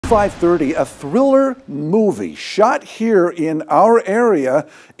5:30, a thriller movie shot here in our area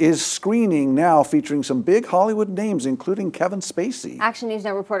is screening now, featuring some big Hollywood names, including Kevin Spacey. Action News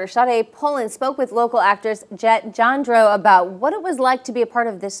Now reporter Jandreau Pullen spoke with local actress Jandreau about what it was like to be a part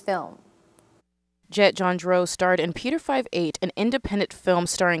of this film. Jandreau starred in Peter 5'8", an independent film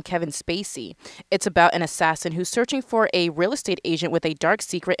starring Kevin Spacey. It's about an assassin who's searching for a real estate agent with a dark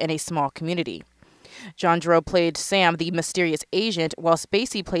secret in a small community. Jandreau played Sam, the mysterious agent, while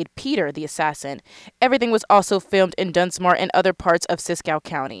Spacey played Peter, the assassin. Everything was also filmed in Dunsmore and other parts of Siskiyou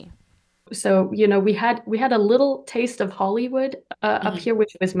County. So, you know, we had a little taste of Hollywood up here,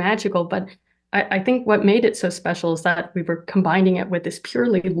 which was magical. But I think what made it so special is that we were combining it with this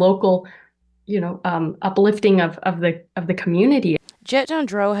purely local, uplifting of the community.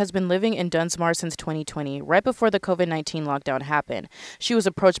 Jandreau has been living in Dunsmore since 2020, right before the COVID-19 lockdown happened. She was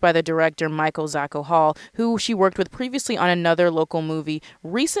approached by the director Michael Zacco Hall, who she worked with previously on another local movie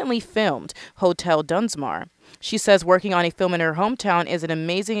recently filmed, Hotel Dunsmore. She says working on a film in her hometown is an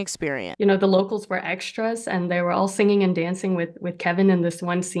amazing experience. You know, the locals were extras and they were all singing and dancing with Kevin in this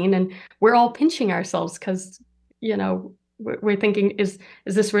one scene. And we're all pinching ourselves because, we're thinking, is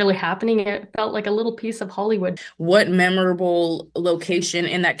this really happening? It felt like a little piece of Hollywood. What memorable location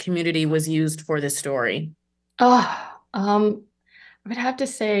in that community was used for this story? I would have to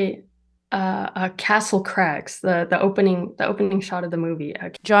say Castle Crags, the opening shot of the movie.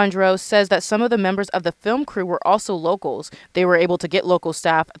 Jandreau says that some of the members of the film crew were also locals. They were able to get local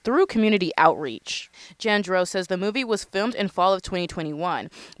staff through community outreach. Jandreau says the movie was filmed in fall of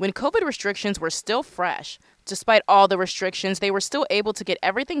 2021, when COVID restrictions were still fresh. Despite all the restrictions, they were still able to get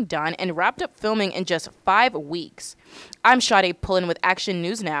everything done and wrapped up filming in just 5 weeks. I'm Jandreau Pullen with Action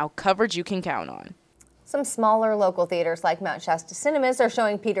News Now, coverage you can count on. Some smaller local theaters like Mount Shasta Cinemas are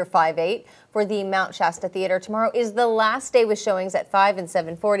showing Peter 5'8". For the Mount Shasta Theater, tomorrow is the last day with showings at 5 and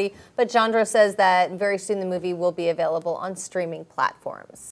 7:40, but Jandreau says that very soon the movie will be available on streaming platforms.